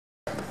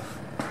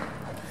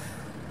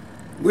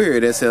We're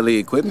at SLE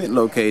Equipment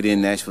located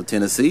in Nashville,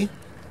 Tennessee.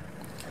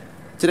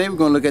 Today we're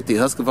going to look at the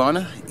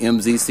Husqvarna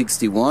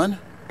MZ61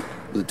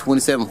 with a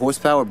 27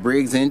 horsepower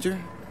Briggs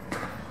engine,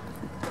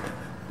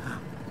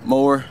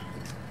 mower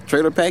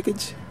trailer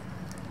package.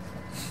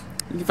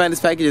 You can find this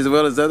package as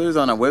well as others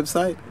on our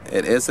website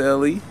at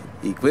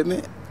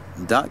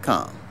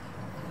slequipment.com.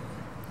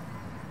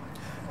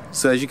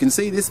 So as you can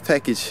see, this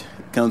package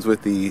comes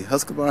with the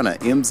Husqvarna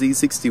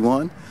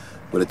MZ61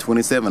 with a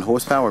 27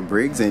 horsepower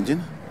Briggs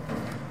engine.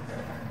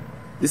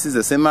 This is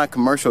a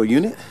semi-commercial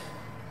unit.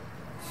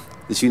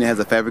 This unit has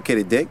a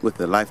fabricated deck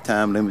with a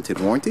lifetime limited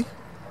warranty.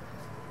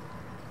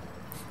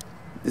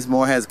 This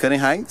mower has cutting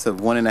heights of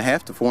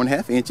 1.5 to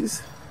 4.5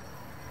 inches.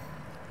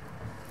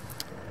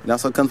 It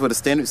also comes with a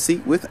standard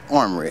seat with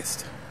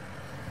armrest.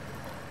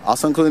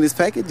 Also included in this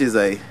package is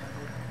a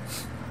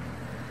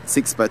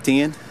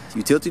 6x10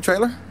 utility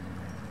trailer,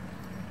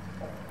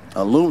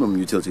 aluminum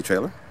utility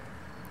trailer.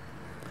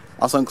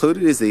 Also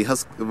included is the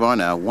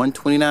Husqvarna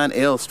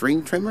 129L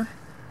string trimmer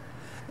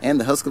and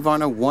the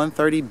Husqvarna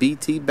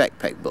 130BT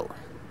backpack blower.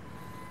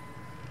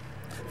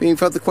 If any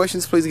further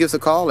questions, please give us a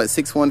call at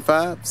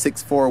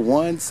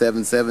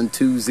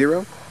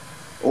 615-641-7720,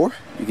 or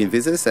you can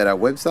visit us at our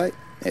website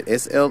at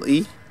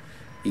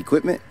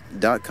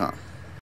slequipment.com.